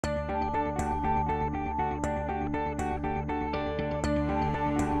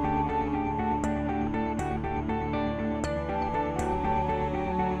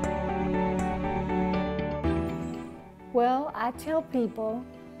I tell people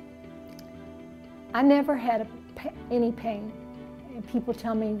I never had any pain. And people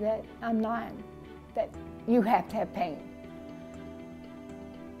tell me that I'm lying, that you have to have pain.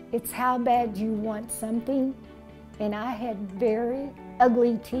 It's how bad you want something, and I had very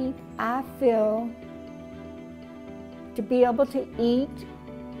ugly teeth. I feel to be able to eat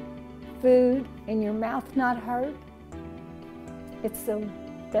food and your mouth not hurt, it's the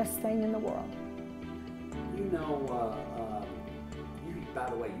best thing in the world. You know, by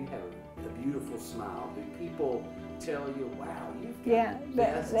the way, you have a beautiful smile. Do people tell you, wow, you've got the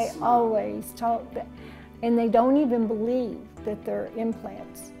best they smile? always talk that, and they don't even believe that they're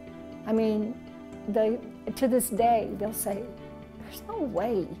implants. I mean, to this day, they'll say, there's no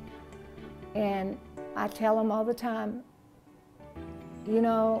way. And I tell them all the time, you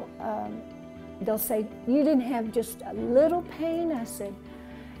know, they'll say, you didn't have just a little pain? I said,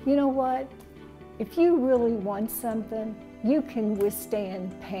 you know what? If you really want something, you can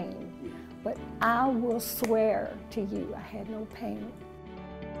withstand pain. But I will swear to you, I had no pain.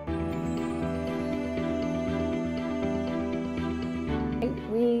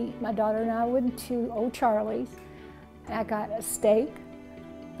 My daughter and I went to Old Charlie's. I got a steak,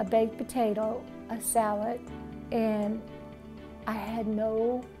 a baked potato, a salad, and I had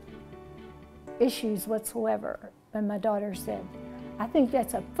no issues whatsoever. And my daughter said, I think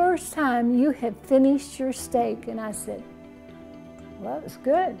that's the first time you have finished your steak. And I said, well, it was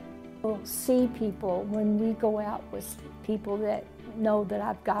good. We'll see people when we go out with people that know that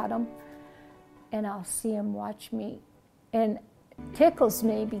I've got them, and I'll see them watch me. And it tickles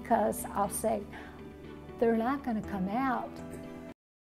me because I'll say, they're not going to come out